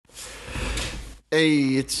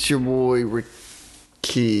Hey, it's your boy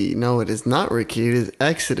Ricky. No, it is not Ricky. It is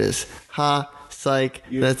Exodus. Ha, psych.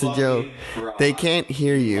 That's a joke. They can't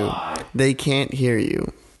hear you. They can't hear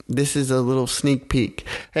you. This is a little sneak peek.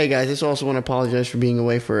 Hey guys, I just also want to apologize for being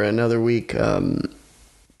away for another week. Like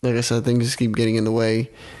I said, things just keep getting in the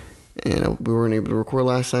way, and we weren't able to record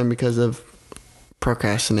last time because of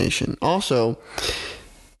procrastination. Also,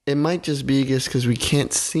 it might just be just because we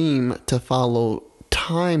can't seem to follow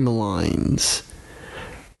timelines.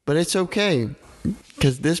 But it's okay,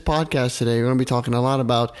 because this podcast today, we're going to be talking a lot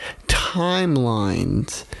about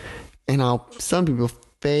timelines and how some people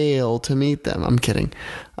fail to meet them. I'm kidding.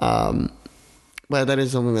 But that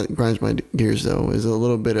is something that grinds my gears, though, is a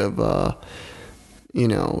little bit of, you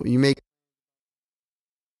make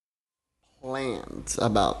plans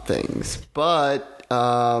about things. But,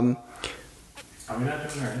 Are we not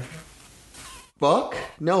doing our intro? fuck?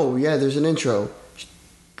 No, yeah, there's an intro.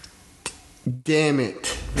 Damn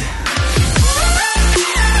it.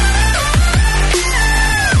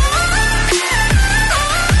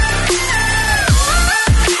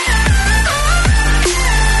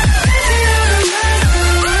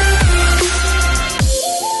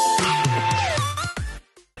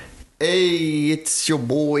 Hey, it's your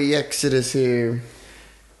boy Exodus here.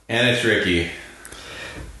 And it's Ricky.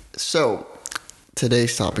 So,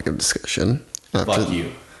 today's topic of discussion. Fuck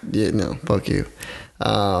you. Yeah, no, fuck you.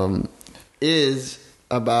 Is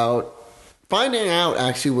about finding out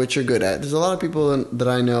actually what you're good at. There's a lot of people that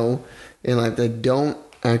I know in life that don't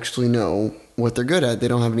actually know what they're good at. They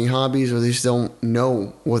don't have any hobbies, or they just don't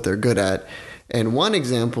know what they're good at. And one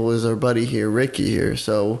example is our buddy here, Ricky here.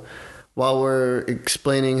 So while we're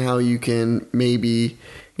explaining how you can maybe,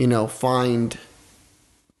 find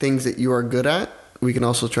things that you are good at, we can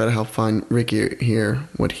also try to help find Ricky here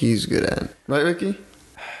what he's good at. Right, Ricky?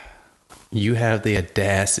 You have the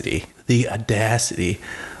audacity. The audacity.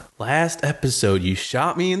 Last episode, you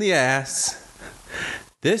shot me in the ass.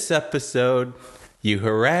 This episode, you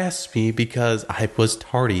harassed me because I was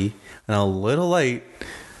tardy and a little late.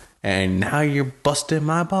 And now you're busting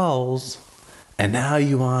my balls. And now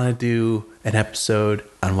you want to do an episode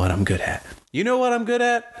on what I'm good at. You know what I'm good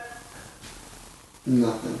at?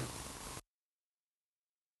 Nothing.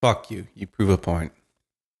 Fuck you. You prove a point.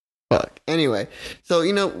 Fuck. Anyway, so,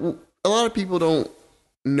 a lot of people don't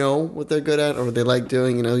know what they're good at or what they like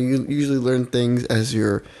doing. You usually learn things as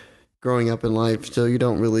you're growing up in life. So you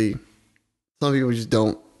don't really, some people just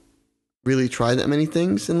don't really try that many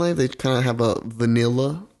things in life. They kind of have a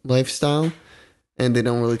vanilla lifestyle and they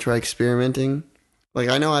don't really try experimenting. Like,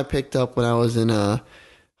 I know I picked up when I was in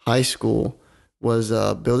high school was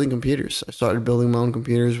building computers. I started building my own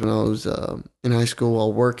computers when I was in high school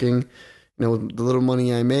while working. With the little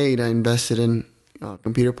money I made, I invested in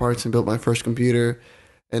computer parts and built my first computer.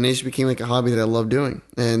 And it just became like a hobby that I love doing.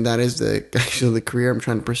 And that is actually the career I'm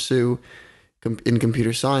trying to pursue in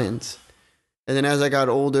computer science. And then as I got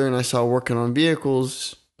older and I started working on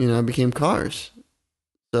vehicles, I became cars.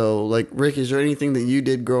 So, like, Rick, is there anything that you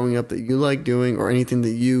did growing up that you like doing or anything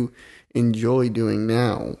that you enjoy doing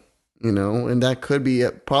now? And that could be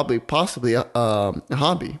possibly a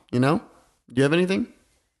hobby, Do you have anything?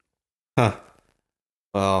 Huh.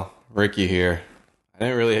 Well, Ricky here. I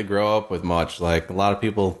didn't really grow up with much. Like, a lot of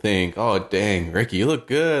people think, oh, dang, Ricky, you look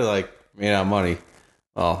good. Like, made out of money.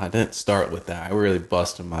 Well, I didn't start with that. I really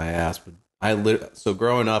busted my ass. But so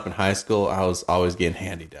growing up in high school, I was always getting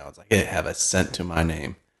hand-me-downs. I didn't have a cent to my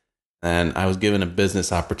name. And I was given a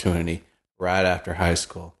business opportunity right after high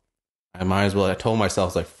school. I told myself, I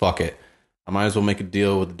was like, fuck it. I might as well make a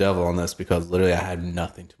deal with the devil on this because literally I had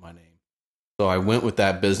nothing to my name. So I went with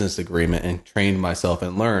that business agreement and trained myself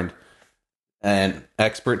and learned and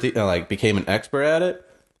became an expert at it,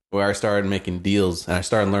 where I started making deals and I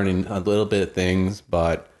started learning a little bit of things,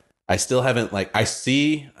 but I still haven't, I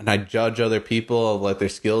see and I judge other people of what their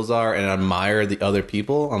skills are and admire the other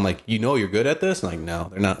people. I'm like, you're good at this? I'm like, no,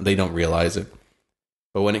 they're not. They don't realize it.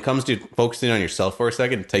 But when it comes to focusing on yourself for a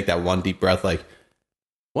second, take that one deep breath, like,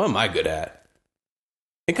 what am I good at?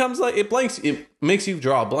 It comes it makes you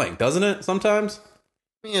draw a blank, doesn't it? Sometimes?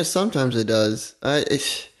 Yeah, sometimes it does. I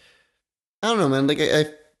don't know, man. Like, I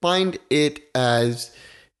find it as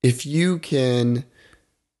if you can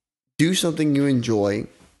do something you enjoy,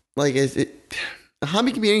 a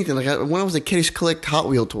hobby can be anything. Like, when I was a kid, I used to collect Hot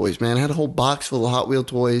Wheel toys, man. I had a whole box full of Hot Wheel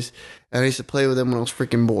toys, and I used to play with them when I was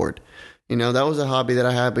freaking bored. That was a hobby that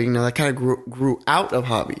I had, but, that kind of grew out of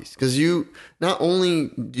hobbies. Because not only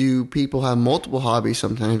do people have multiple hobbies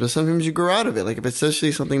sometimes, but sometimes you grow out of it. Like, if it's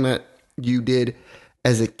especially something that you did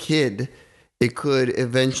as a kid, it could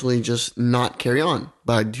eventually just not carry on.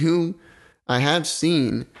 But I have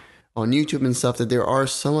seen on YouTube and stuff that there are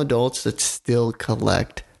some adults that still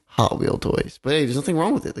collect Hot Wheel toys. But hey, there's nothing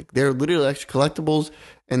wrong with it. Like, they're literally extra collectibles,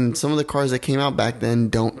 and some of the cars that came out back then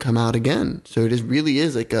don't come out again. So it really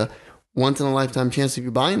is like a once in a lifetime chance of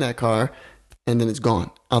you buying that car, and then it's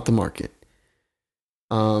gone out the market.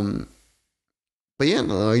 But yeah,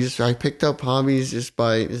 no, I picked up hobbies just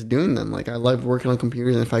by just doing them. Like, I love working on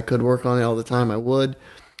computers, and if I could work on it all the time, I would.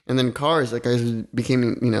 And then cars, like, I became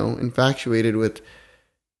infatuated with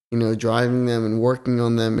driving them and working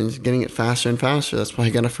on them and just getting it faster and faster. That's why I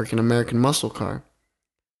got a freaking American muscle car.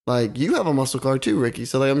 Like, you have a muscle car too, Ricky.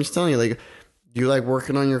 So, like, I'm just telling you, like, do you like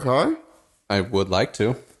working on your car? I would like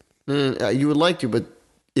to. You would like to, but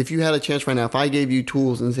if you had a chance right now, if I gave you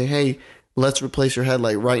tools and say, hey, let's replace your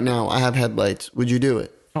headlight right now, I have headlights, would you do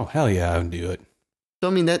it? Oh, hell yeah, I would do it. So,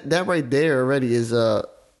 I mean, that right there already is a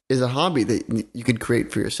hobby that you could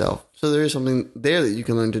create for yourself. So there is something there that you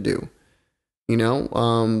can learn to do.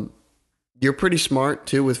 You're pretty smart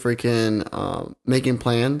too with freaking making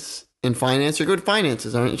plans and finance. You're good at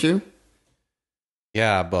finances, aren't you?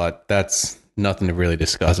 Yeah, but that's nothing to really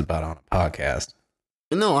discuss about on a podcast.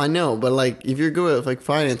 No, I know, but like if you're good at like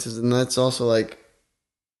finances, and that's also like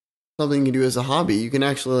something you can do as a hobby. You can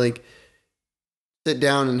actually like sit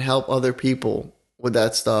down and help other people with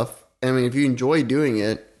that stuff. I mean, if you enjoy doing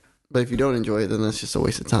it, but if you don't enjoy it, then that's just a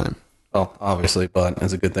waste of time. Well, obviously, but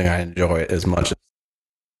it's a good thing I enjoy it as much as.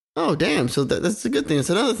 Oh, damn. So that's a good thing. It's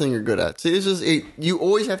another thing you're good at. See, it's just, you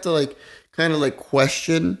always have to like kind of like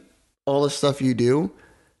question all the stuff you do.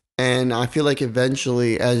 And I feel like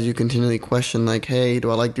eventually, as you continually question, like, hey,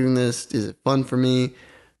 do I like doing this? Is it fun for me?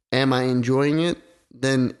 Am I enjoying it?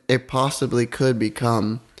 Then it possibly could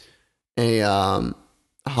become a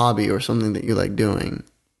hobby or something that you like doing.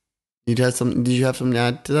 Did you have something to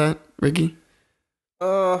add to that, Ricky?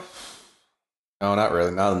 No, not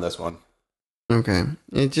really. Not in this one. Okay.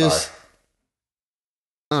 It just, Sorry.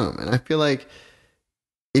 oh man, I feel like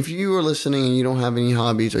if you are listening and you don't have any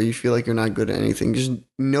hobbies or you feel like you're not good at anything, just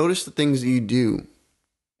notice the things that you do.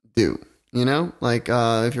 Like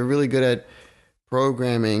if you're really good at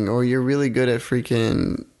programming or you're really good at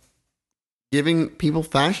freaking giving people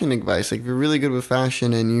fashion advice. Like if you're really good with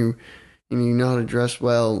fashion and you know how to dress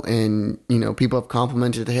well and people have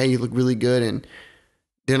complimented, hey, you look really good, and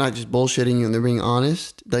they're not just bullshitting you and they're being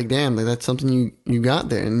honest. Like, damn, like that's something you got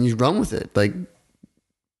there and you run with it. Like,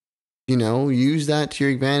 use that to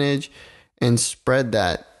your advantage and spread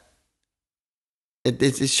that. I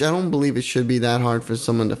don't believe it should be that hard for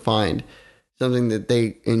someone to find something that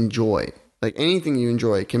they enjoy. Like anything you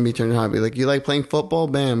enjoy can be turned into a hobby. Like you like playing football,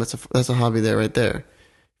 bam, that's a hobby there right there.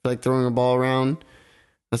 You like throwing a ball around,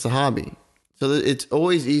 that's a hobby. So it's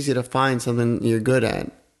always easy to find something you're good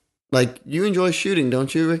at. Like you enjoy shooting,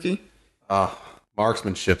 don't you, Ricky?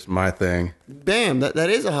 Marksmanship's my thing. Bam, that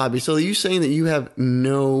is a hobby. So you saying that you have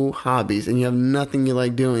no hobbies and you have nothing you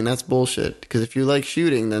like doing, that's bullshit. Because if you like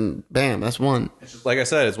shooting, then bam, that's one. It's just, like I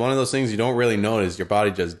said, it's one of those things you don't really notice. Your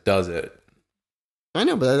body just does it. I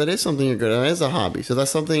know, but that is something you're good at. That is a hobby. So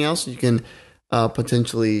that's something else you can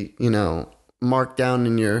potentially, mark down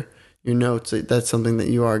in your notes. That's something that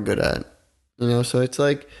you are good at. So it's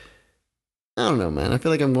like, I don't know, man. I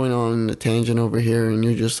feel like I'm going on a tangent over here and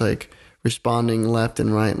you're just like responding left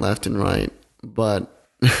and right.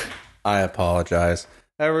 But I apologize.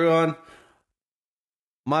 Everyone,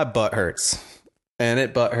 my butt hurts. And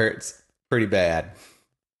it butt hurts pretty bad.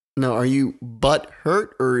 No, are you butt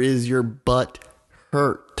hurt or is your butt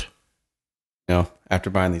hurt? After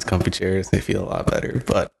buying these comfy chairs, they feel a lot better.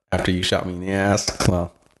 But after you shot me in the ass,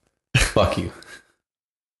 well, fuck you.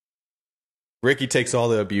 Ricky takes all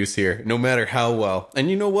the abuse here, no matter how well.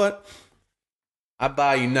 And you know what? I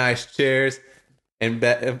buy you nice chairs and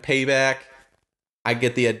payback. I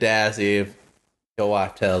get the audacity if your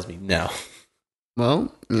wife tells me no.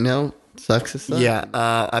 Well, sucks to suck. Yeah,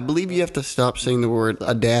 I believe you have to stop saying the word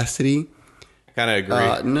audacity. I kind of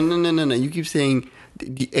agree. No. You keep saying,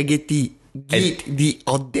 I get the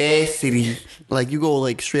audacity. Like, you go,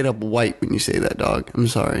 like, straight up white when you say that, dog. I'm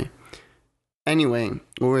sorry. Anyway, what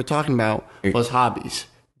we were talking about was hobbies.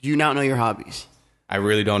 Do you not know your hobbies? I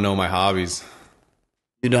really don't know my hobbies.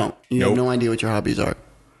 You don't? You have no idea what your hobbies are?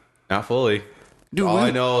 Not fully. Dude, all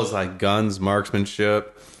I know is, like, guns,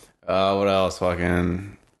 marksmanship, what else?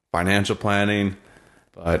 Fucking financial planning.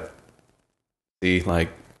 But, see, like,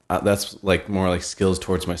 that's, like, more like skills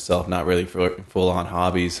towards myself, not really full-on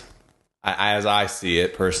hobbies. As I see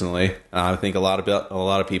it, personally. And I think a lot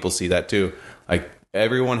of people see that, too. Like,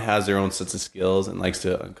 everyone has their own sets of skills and likes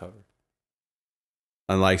to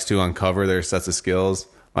uncover their sets of skills,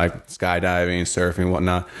 like skydiving, surfing,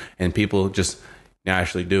 whatnot. And people just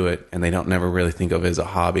naturally do it, and they don't never really think of it as a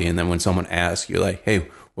hobby. And then when someone asks you, like, "Hey,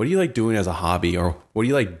 what do you like doing as a hobby?" or "What do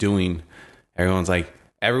you like doing?" Everyone's like,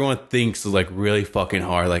 everyone thinks is like really fucking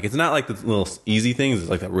hard. Like it's not like the little easy things; it's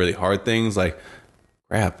like the really hard things. Like,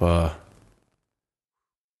 crap, what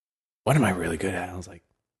am I really good at? I was like,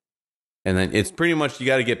 and then it's pretty much you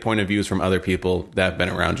got to get point of views from other people that have been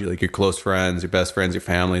around you, like your close friends, your best friends, your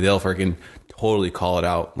family. They'll freaking totally call it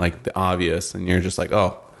out, like the obvious, and you're just like,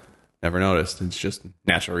 oh, never noticed. It's just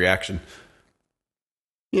natural reaction.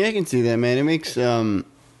 Yeah, I can see that, man. It makes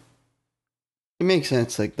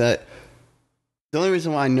sense like that. The only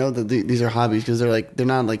reason why I know that these are hobbies because they're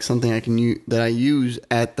not like something I can use that I use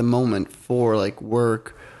at the moment for like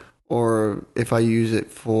work, or if I use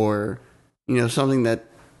it for something that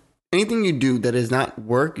anything you do that is not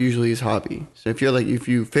work usually is hobby. So if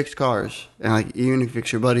you fix cars and like even if you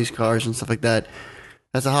fix your buddy's cars and stuff like that,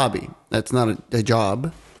 that's a hobby. That's not a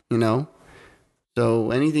job, you know.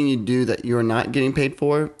 So anything you do that you're not getting paid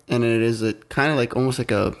for, and it is a kind of like almost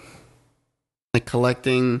like a like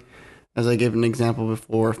collecting, as I gave an example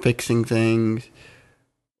before, fixing things,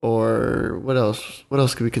 or what else? What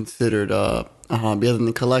else could be considered a hobby other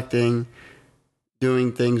than collecting,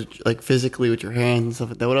 doing things like physically with your hands and stuff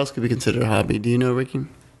like that? What else could be considered a hobby? Do you know, Ricky?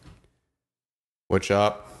 Wood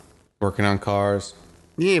shop, working on cars,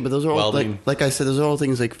 Yeah, but those are all welding. like I said, those are all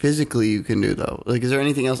things like physically you can do though. Like, is there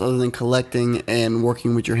anything else other than collecting and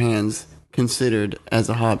working with your hands considered as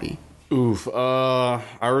a hobby? Oof. I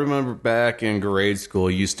remember back in grade school,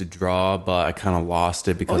 I used to draw, but I kind of lost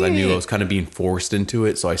it because Oh I yeah, knew I yeah. was kind of being forced into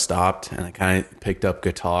it. So I stopped and I kind of picked up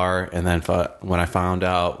guitar. And then when I found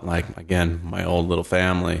out, like, again, my old little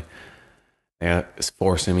family, it's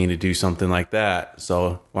forcing me to do something like that.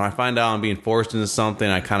 So when I find out I'm being forced into something,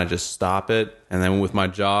 I kind of just stop it. And then with my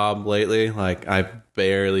job lately, like, I've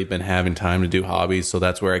barely been having time to do hobbies. So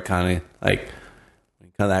that's where I kind of like,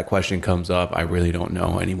 when that question comes up, I really don't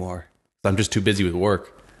know anymore. I'm just too busy with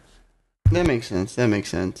work. That makes sense. That makes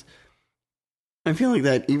sense. I feel like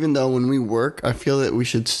that even though when we work, I feel that we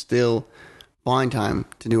should still find time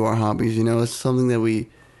to do our hobbies. You know, it's something that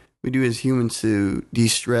we do as humans to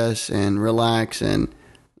de-stress and relax and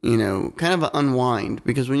kind of unwind,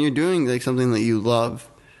 because when you're doing like something that you love,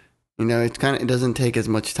 it doesn't take as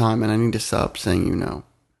much time. And I need to stop saying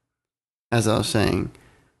as I was saying,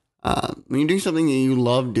 when you're doing something that you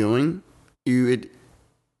love doing, it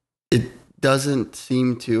doesn't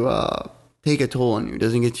seem to take a toll on you. It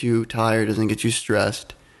doesn't get you tired, doesn't get you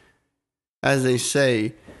stressed. As they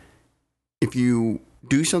say, if you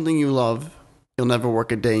do something you love, you'll never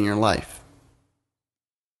work a day in your life.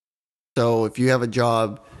 So if you have a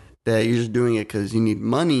job that you're just doing it because you need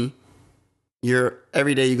money, you're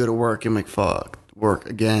every day you go to work, you're like, fuck, work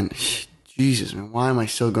again. Jesus, man, why am I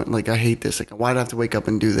so going? Like, I hate this. Like, why do I have to wake up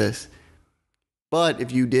and do this? But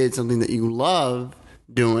if you did something that you love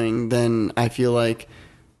doing, then I feel like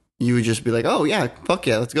you would just be like, oh yeah, fuck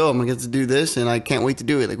yeah, let's go. I'm gonna get to do this, and I can't wait to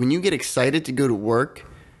do it. Like when you get excited to go to work,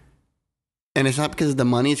 and it's not because of the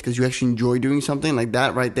money, it's because you actually enjoy doing something. Like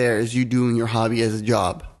that right there is you doing your hobby as a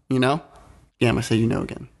job. You know? Yeah, I'm gonna say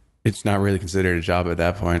again. It's not really considered a job at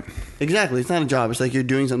that point. Exactly, it's not a job. It's like you're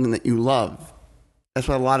doing something that you love. That's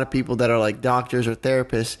why a lot of people that are like doctors or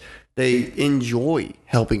therapists, they enjoy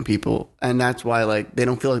helping people, and that's why like they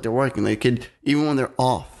don't feel like they're working. They could even when they're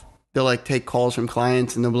off, they'll like take calls from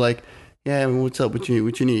clients and they'll be like, "Yeah, what's up? What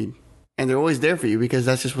you need?" And they're always there for you because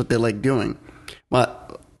that's just what they like doing.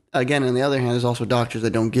 But again, on the other hand, there's also doctors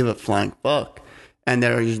that don't give a flying fuck, and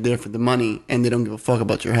they're just there for the money, and they don't give a fuck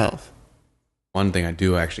about your health. One thing I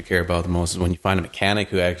do actually care about the most is when you find a mechanic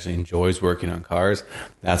who actually enjoys working on cars.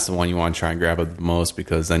 That's the one you want to try and grab up the most,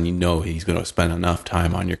 because then you know he's going to spend enough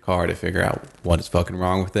time on your car to figure out what is fucking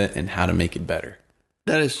wrong with it and how to make it better.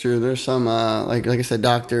 That is true. There's some like I said,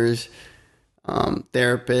 doctors,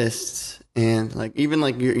 therapists, and like even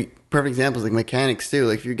like your perfect examples like mechanics too.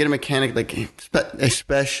 Like if you get a mechanic, like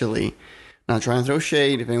especially, not trying to throw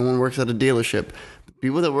shade if anyone works at a dealership,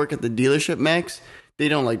 people that work at the dealership, Max, they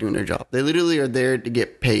don't like doing their job. They literally are there to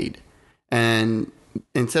get paid, and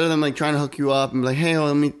instead of them like trying to hook you up and be like, hey,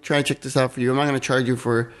 let me try to check this out for you. I'm not going to charge you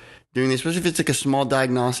for doing this, especially if it's like a small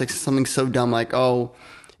diagnostics, something so dumb like, oh,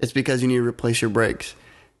 it's because you need to replace your brakes.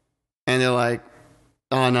 And they're like,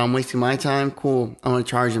 oh no, I'm wasting my time. Cool. I'm going to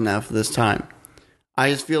charge them now for this time. I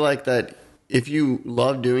just feel like that if you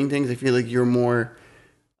love doing things, I feel like you're more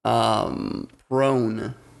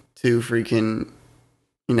prone to freaking,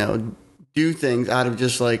 do things out of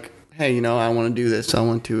just like, hey, I want to do this. I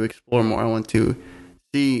want to explore more. I want to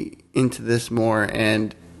see into this more.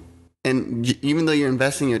 And even though you're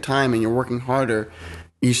investing your time and you're working harder,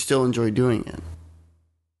 you still enjoy doing it.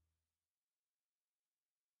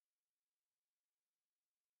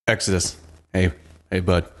 Exodus. Hey,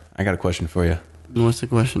 bud. I got a question for you. What's the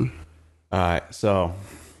question? All right, so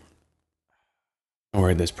I'll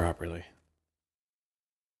word this properly.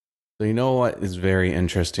 So you know what is very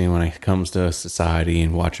interesting when it comes to society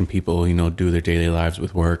and watching people, do their daily lives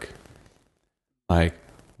with work? Like,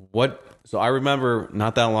 what? So I remember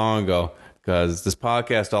not that long ago, because this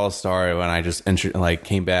podcast all started when I just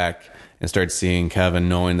came back and started seeing Kevin,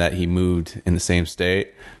 knowing that he moved in the same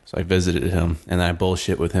state. So I visited him, and I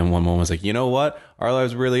bullshit with him one moment. I was like, you know what? Our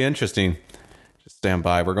lives are really interesting. Just stand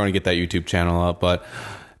by. We're going to get that YouTube channel up, but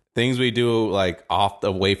things we do like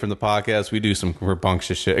away from the podcast, we do some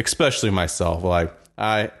rambunctious shit, especially myself. Like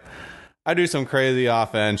I do some crazy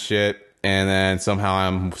off-end shit, and then somehow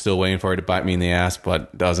I'm still waiting for it to bite me in the ass,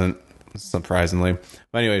 but doesn't, surprisingly.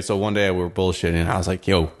 But anyway, so one day we were bullshitting, and I was like,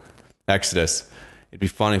 yo, Exodus, it'd be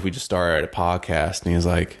funny if we just started a podcast. And he was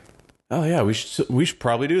like, oh yeah, we should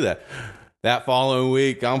probably do that. That following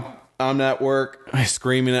week, I'm at work,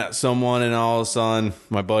 screaming at someone, and all of a sudden,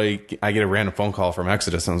 my buddy, I get a random phone call from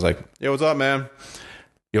Exodus, and I was like, yo, what's up, man?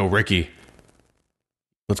 Yo, Ricky,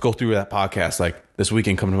 let's go through that podcast, like, this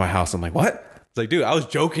weekend, come to my house. I'm like, what? It's like, dude, I was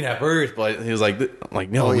joking at first, but he was like,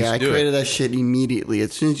 no, oh, yeah, I created that shit immediately.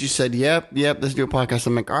 As soon as you said, yep, let's do a podcast,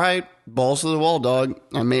 I'm like, all right, balls to the wall, dog.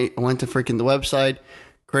 I went to freaking the website,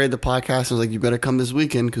 created the podcast. I was like, you better come this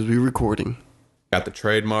weekend because we're recording. Got the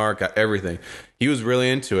trademark, got everything. He was really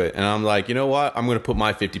into it. And I'm like, you know what? I'm going to put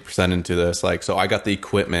my 50% into this. Like, so I got the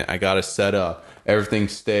equipment. I got it set up.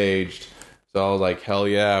 Everything's staged. So I was like, hell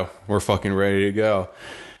yeah, we're fucking ready to go.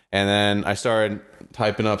 And then I started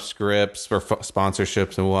typing up scripts for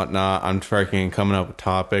sponsorships and whatnot. I'm freaking coming up with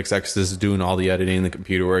topics. Exodus is doing all the editing, the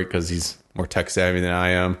computer work, because he's more tech savvy than I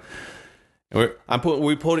am. And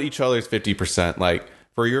we put each other's 50%. Like,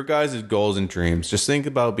 for your guys' goals and dreams, just think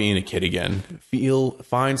about being a kid again.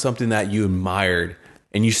 Find something that you admired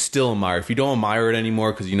and you still admire. If you don't admire it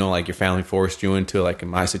anymore because like your family forced you into, like in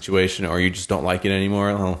my situation, or you just don't like it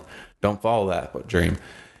anymore, well, don't follow that dream.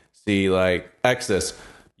 See, like Exodus,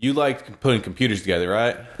 you like putting computers together,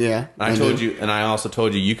 right? Yeah. I also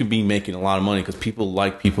told you could be making a lot of money because people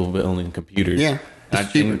like people building computers. Yeah,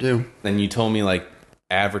 it's cheaper too. And you told me like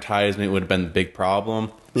advertisement would have been the big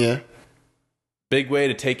problem. Yeah. Big way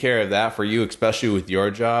to take care of that for you, especially with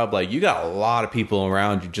your job. Like, you got a lot of people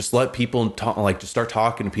around you. Just let people talk, like, just start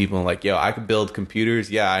talking to people and like, yo, I could build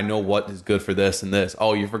computers. Yeah, I know what is good for this and this.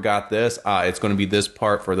 Oh, you forgot this? It's going to be this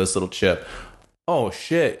part for this little chip. Oh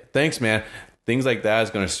shit, thanks, man. Things like that is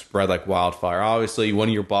going to spread like wildfire. Obviously, one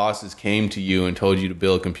of your bosses came to you and told you to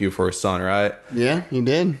build a computer for his son, right? Yeah, he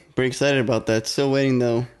did. Pretty excited about that. Still waiting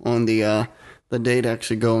though on the day to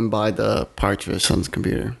actually go and buy the parts for his son's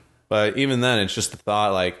computer. But even then, it's just the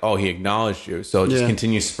thought, like, oh, he acknowledged you. So just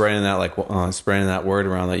continue spreading that, like, spreading that word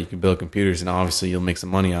around that you can build computers, and obviously you'll make some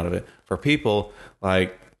money out of it. For people,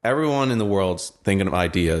 like, everyone in the world's thinking of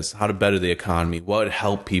ideas, how to better the economy, what would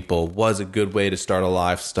help people, what's a good way to start a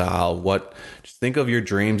lifestyle, just think of your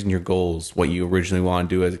dreams and your goals, what you originally want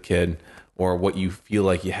to do as a kid, or what you feel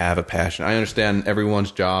like you have a passion. I understand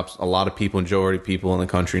everyone's jobs. A lot of people, majority of people in the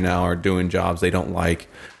country now are doing jobs they don't like.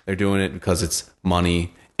 They're doing it because it's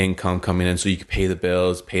money, income coming in, so you can pay the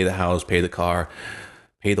bills, pay the house, pay the car,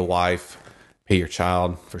 pay the wife, pay your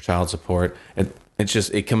child for child support. And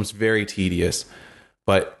it comes very tedious.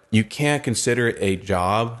 But you can't consider it a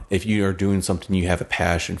job if you are doing something you have a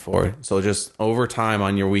passion for. So just over time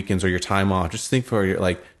on your weekends or your time off, just think for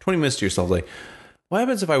like 20 minutes to yourself, like, what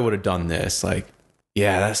happens if I would have done this? Like,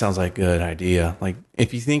 yeah, that sounds like a good idea. Like,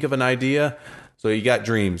 if you think of an idea, so you got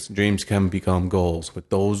dreams. Dreams can become goals. With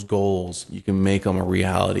those goals, you can make them a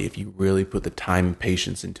reality if you really put the time and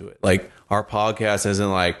patience into it. Like, our podcast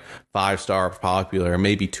isn't like 5-star popular,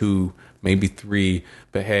 maybe 2, maybe 3.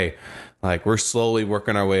 But hey, like, we're slowly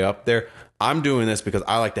working our way up there. I'm doing this because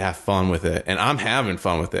I like to have fun with it, and I'm having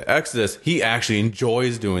fun with it. Exodus, he actually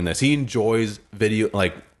enjoys doing this. He enjoys video,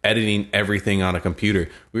 like editing everything on a computer.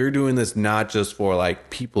 We're doing this not just for like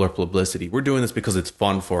people or publicity. We're doing this because it's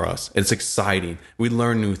fun for us. It's exciting. We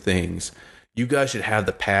learn new things. You guys should have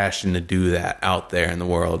the passion to do that out there in the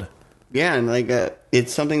world. Yeah, and like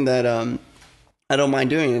it's something that I don't mind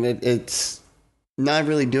doing, and it's not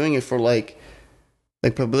really doing it for like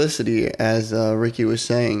publicity, as Ricky was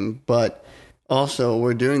saying, but also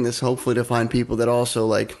we're doing this hopefully to find people that also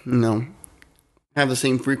like have the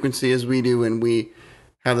same frequency as we do, and we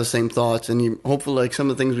have the same thoughts, and hopefully like some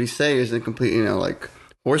of the things we say isn't completely like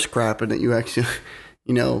horse crap, and that you actually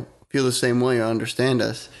feel the same way or understand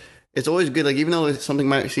us. It's always good, like, even though something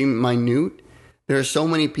might seem minute, there are so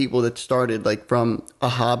many people that started like from a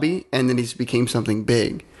hobby and then it became something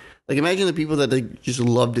big. Like imagine the people that they just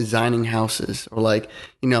love designing houses or like,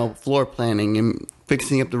 floor planning and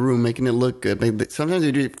fixing up the room, making it look good. Sometimes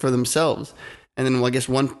they do it for themselves. And then I guess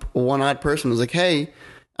one odd person was like, hey,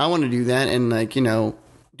 I want to do that and like,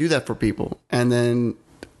 do that for people. And then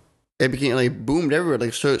it became like boomed everywhere.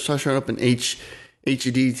 Like started showing up in HD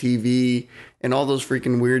TV and all those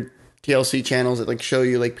freaking weird TLC channels that like show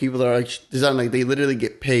you like people that are like designing, like they literally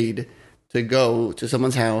get paid to go to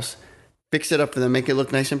someone's house, fix it up for them, make it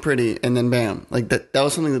look nice and pretty, and then bam. Like that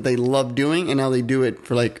was something that they loved doing, and now they do it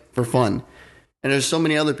for fun. And there's so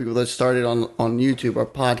many other people that started on YouTube or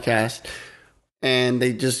podcast, and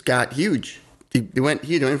they just got huge. They went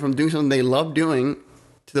huge. They went from doing something they love doing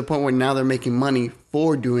to the point where now they're making money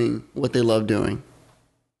for doing what they love doing.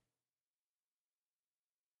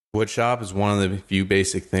 Woodshop is one of the few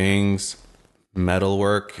basic things.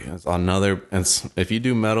 Metalwork is another. If you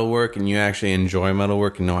do metalwork and you actually enjoy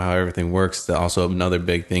metalwork and know how everything works, it's also another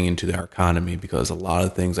big thing into our economy, because a lot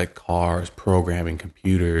of things like cars, programming,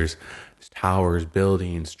 computers, towers,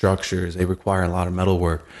 buildings, structures, they require a lot of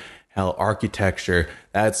metalwork. Hell, architecture,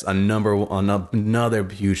 that's another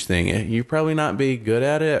huge thing. You probably not be good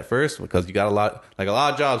at it at first because you got a lot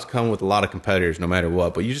of jobs come with a lot of competitors no matter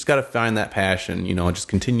what, but you just got to find that passion, and just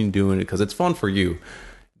continue doing it because it's fun for you.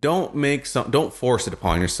 Don't force it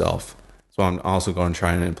upon yourself. So I'm also going to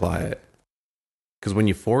try and imply it, because when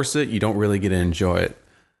you force it, you don't really get to enjoy it.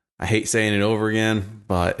 I hate saying it over again,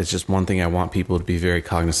 but it's just one thing I want people to be very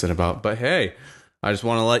cognizant about. But hey, I just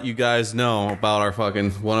want to let you guys know about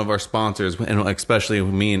one of our sponsors, and especially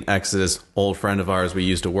me and Exodus, old friend of ours we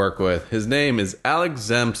used to work with. His name is Alex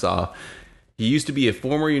Zemsov. He used to be a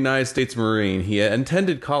former United States Marine. He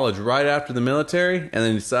attended college right after the military and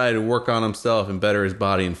then decided to work on himself and better his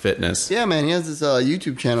body and fitness. Yeah, man. He has this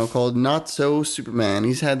YouTube channel called Not So Superman.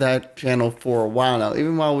 He's had that channel for a while now.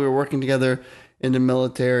 Even while we were working together in the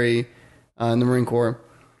military, in the Marine Corps,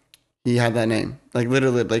 he had that name. Like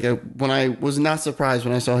literally, when I was not surprised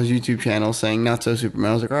when I saw his YouTube channel saying Not So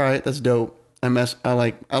Superman, I was like, all right, that's dope. I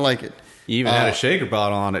like it. He even had a shaker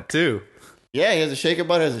bottle on it too. Yeah, he has a shaker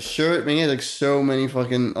bottle, has a shirt. Man, he has like so many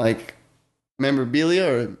fucking like memorabilia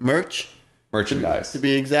or merchandise. To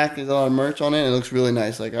be exact, there's a lot of merch on it. And it looks really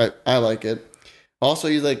nice. Like I like it. Also,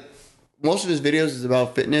 he's like most of his videos is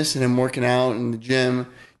about fitness and him working out in the gym,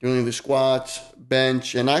 doing the squats,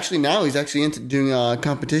 bench, and actually now he's actually into doing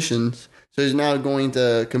competitions. So he's now going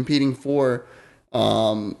to competing for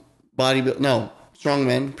strongman.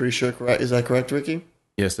 Pretty sure, correct? Is that correct, Ricky?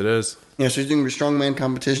 Yes, it is. Yeah, so he's doing strongman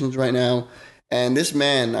competitions right now. And this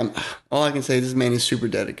man, all I can say, this man is super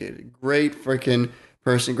dedicated. Great freaking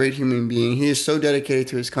person, great human being. He is so dedicated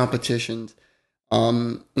to his competitions,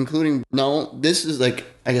 including, this is like,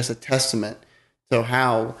 I guess, a testament to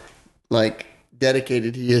how, like,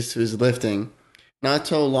 dedicated he is to his lifting. Not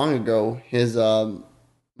so long ago, his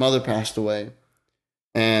mother passed away.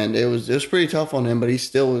 And it was pretty tough on him, but he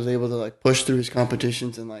still was able to, like, push through his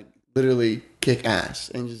competitions and, like, literally kick ass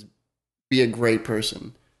and just be a great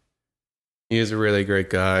person. He is a really great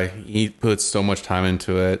guy. He puts so much time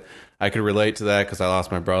into it. I could relate to that because I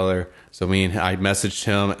lost my brother. So I messaged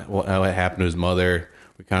him what happened to his mother.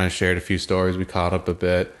 We kind of shared a few stories. We caught up a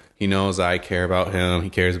bit. He knows I care about him. He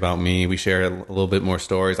cares about me. We share a little bit more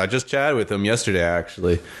stories. I just chatted with him yesterday,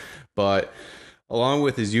 actually. But along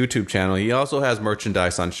with his YouTube channel, he also has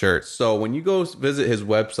merchandise on shirts. So when you go visit his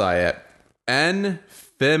website at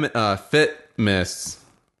Fitmiss,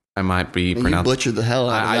 I might be pronouncing. You butchered the hell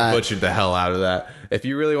out of that. I butchered the hell out of that. If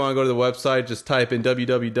you really want to go to the website, just type in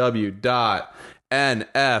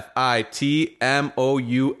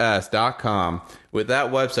www.nfitmous.com. With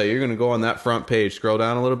that website, you're going to go on that front page, scroll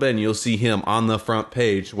down a little bit, and you'll see him on the front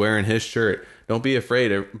page wearing his shirt. Don't be afraid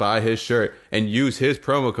to buy his shirt and use his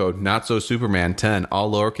promo code NotSoSuperman10,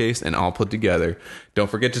 all lowercase and all put together.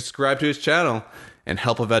 Don't forget to subscribe to his channel and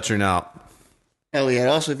help a veteran out. Hell yeah.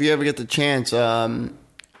 Also, if you ever get the chance,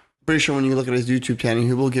 pretty sure when you look at his YouTube channel,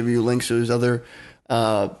 he will give you links to his other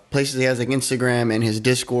places he has, like Instagram and his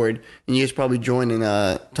Discord. And you guys probably join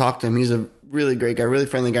and talk to him. He's a really great guy, really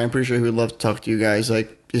friendly guy. I'm pretty sure he would love to talk to you guys.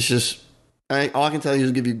 Like, it's just, all I can tell you is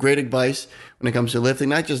he'll give you great advice when it comes to lifting.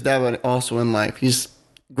 Not just that, but also in life. He's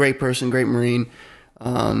a great person, great Marine.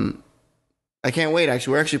 I can't wait,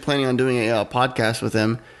 actually. We're actually planning on doing a podcast with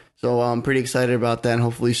him. So I'm pretty excited about that. And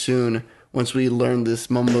hopefully soon, once we learn this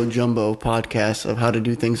mumbo jumbo podcast of how to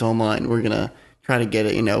do things online, we're going to try to get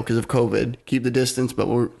it, because of COVID. Keep the distance, but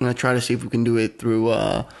we're going to try to see if we can do it through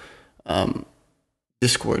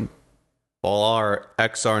Discord. All our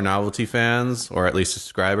XR Novelty fans, or at least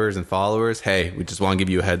subscribers and followers, hey, we just want to give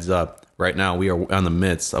you a heads up. right now we are on the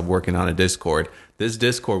midst of working on a Discord. This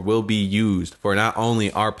Discord will be used for not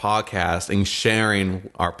only our podcast and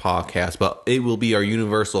sharing our podcast, but it will be our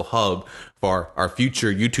universal hub for our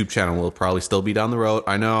future YouTube channel. Will probably still be down the road.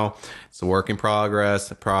 I know it's a work in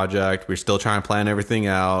progress project. We're still trying to plan everything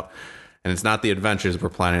out. And it's not the adventures we're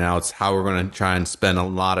planning out. It's how we're going to try and spend a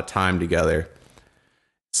lot of time together.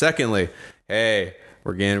 Secondly, hey,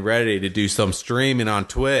 we're getting ready to do some streaming on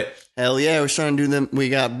Twitch. Hell yeah, we're starting to do them. We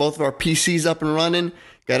got both of our PCs up and running.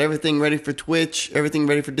 Got everything ready for Twitch, everything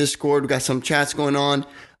ready for Discord. We got some chats going on.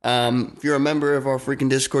 If you're a member of our freaking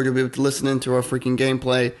Discord, you'll be able to listen into our freaking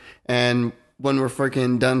gameplay. And when we're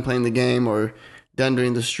freaking done playing the game or done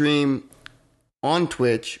doing the stream on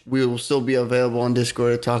Twitch, we will still be available on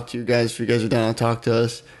Discord to talk to you guys. If you guys are down to talk to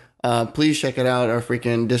us, please check it out. Our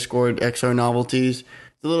freaking Discord XR novelties.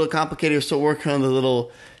 It's a little complicated. We're still working on the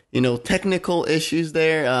little, technical issues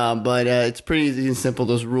there, but it's pretty easy and simple.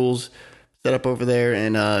 Those rules set up over there,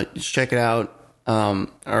 and just check it out.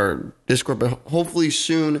 Our Discord, but hopefully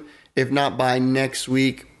soon, if not by next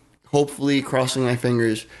week, hopefully, crossing my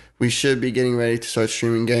fingers, we should be getting ready to start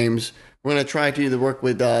streaming games. We're going to try to either work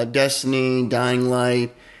with Destiny, Dying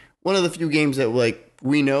Light, one of the few games that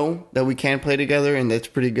we know that we can play together, and that's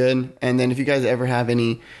pretty good. And then if you guys ever have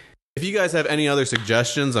any... If you guys have any other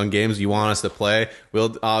suggestions on games you want us to play,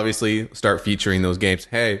 we'll obviously start featuring those games.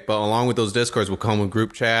 Hey, but along with those Discords, we'll come with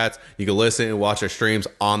group chats. You can listen and watch our streams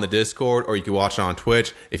on the Discord, or you can watch it on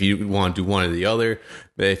Twitch if you want to do one or the other.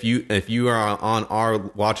 But if you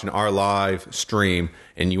are watching our live stream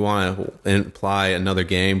and you want to imply another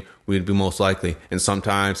game, we'd be most likely. And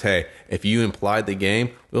sometimes, hey, if you implied the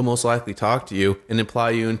game, we'll most likely talk to you and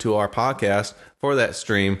imply you into our podcast for that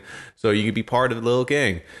stream, so you can be part of the little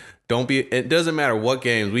gang. It doesn't matter what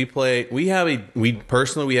games we play. We have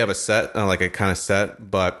a set, like a kind of set,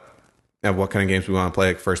 but what kind of games we want to play,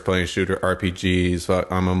 like first person shooter, RPGs,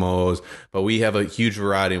 MMOs. But we have a huge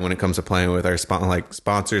variety when it comes to playing with our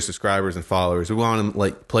sponsors, subscribers, and followers. We want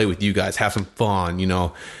to play with you guys, have some fun,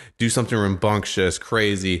 do something rambunctious,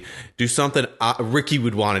 crazy, do something Ricky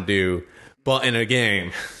would want to do, but in a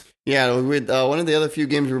game. Yeah, with one of the other few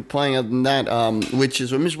games we're playing other than that, which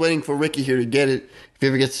is, I'm just waiting for Ricky here to get it, if he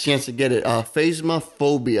ever gets a chance to get it,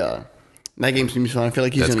 Phasmophobia. That game seems fun. I feel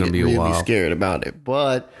like he's going to get really scared about it,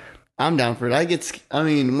 but I'm down for it.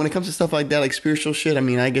 When it comes to stuff like that, like spiritual shit,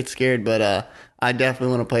 I get scared, but I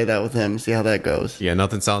definitely want to play that with him, see how that goes. Yeah,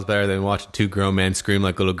 nothing sounds better than watching two grown men scream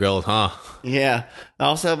like little girls, huh? Yeah. I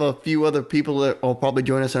also have a few other people that will probably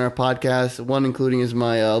join us on our podcast, one including is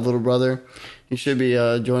my little brother. He should be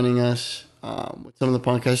joining us with some of the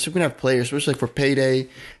podcasts. So we're going to have players, especially for Payday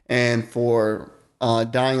and for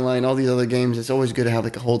Dying Light and all these other games. It's always good to have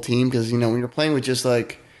a whole team because, when you're playing with just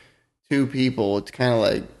two people, it's kind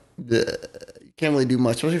of you can't really do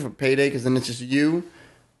much, especially for Payday, because then it's just you,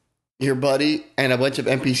 your buddy, and a bunch of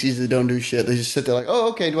NPCs that don't do shit. They just sit there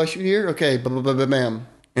oh, okay, do I shoot here? Okay, bam. And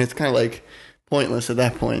it's kind of pointless at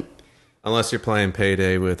that point. Unless you're playing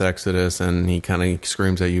Payday with Exodus and he kind of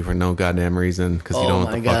screams at you for no goddamn reason because you don't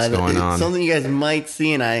know what the fuck's going on. Something you guys might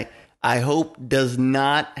see, and I hope does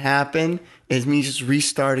not happen, is me just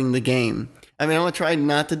restarting the game. I'm going to try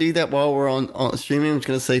not to do that while we're on streaming. I'm just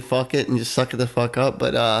going to say fuck it and just suck it the fuck up.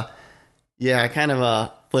 But yeah, I kind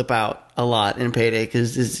of flip out a lot in Payday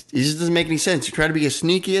because it just doesn't make any sense. You try to be as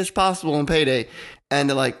sneaky as possible in Payday, and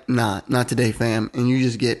they're like, nah, not today, fam. And you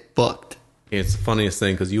just get fucked. It's the funniest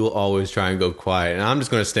thing because you will always try and go quiet. And I'm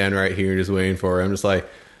just going to stand right here just waiting for her. I'm just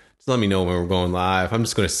just let me know when we're going live. I'm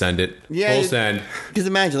just going to send it. Yeah. Full send. Because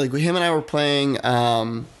imagine, him and I were playing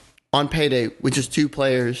on Payday, which is 2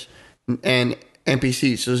 players and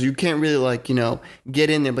NPCs. So you can't really, get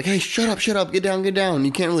in there. Hey, shut up, get down.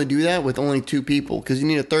 You can't really do that with only 2 people because you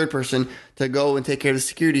need a third person to go and take care of the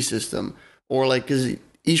security system. Or, because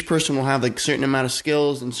each person will have, a certain amount of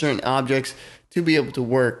skills and certain objects to be able to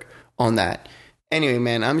work on that. Anyway,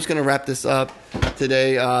 man, I'm just going to wrap this up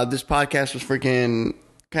today. This podcast was freaking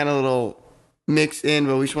kind of a little mixed in,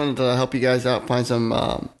 but we just wanted to help you guys out, find some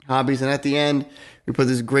hobbies. And at the end, we put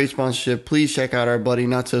this great sponsorship. Please check out our buddy,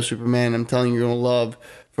 Not So Superman. I'm telling you, you're going to love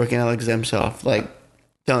freaking Alex Zemsoff.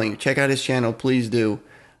 Telling you, check out his channel. Please do.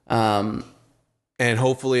 And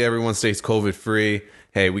hopefully everyone stays COVID free.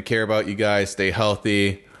 Hey, we care about you guys. Stay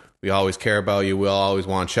healthy. We always care about you. We'll always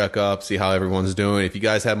want to check up, see how everyone's doing. If you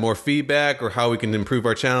guys have more feedback or how we can improve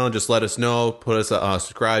our channel, just let us know. Put us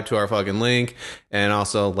subscribe to our fucking link, and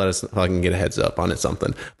also let us fucking get a heads up on it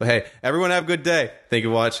something. But hey, everyone have a good day. Thank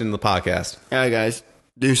you for watching the podcast. All right, guys.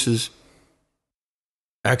 Deuces.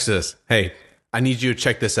 Exodus, hey, I need you to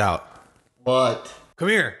check this out. What? Come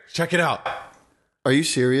here. Check it out. Are you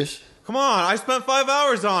serious? Come on, I spent 5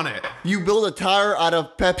 hours on it. You build a tire out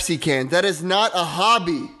of Pepsi cans. That is not a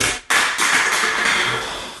hobby.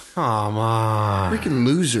 Come on. Freaking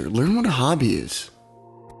loser. Learn what a hobby is.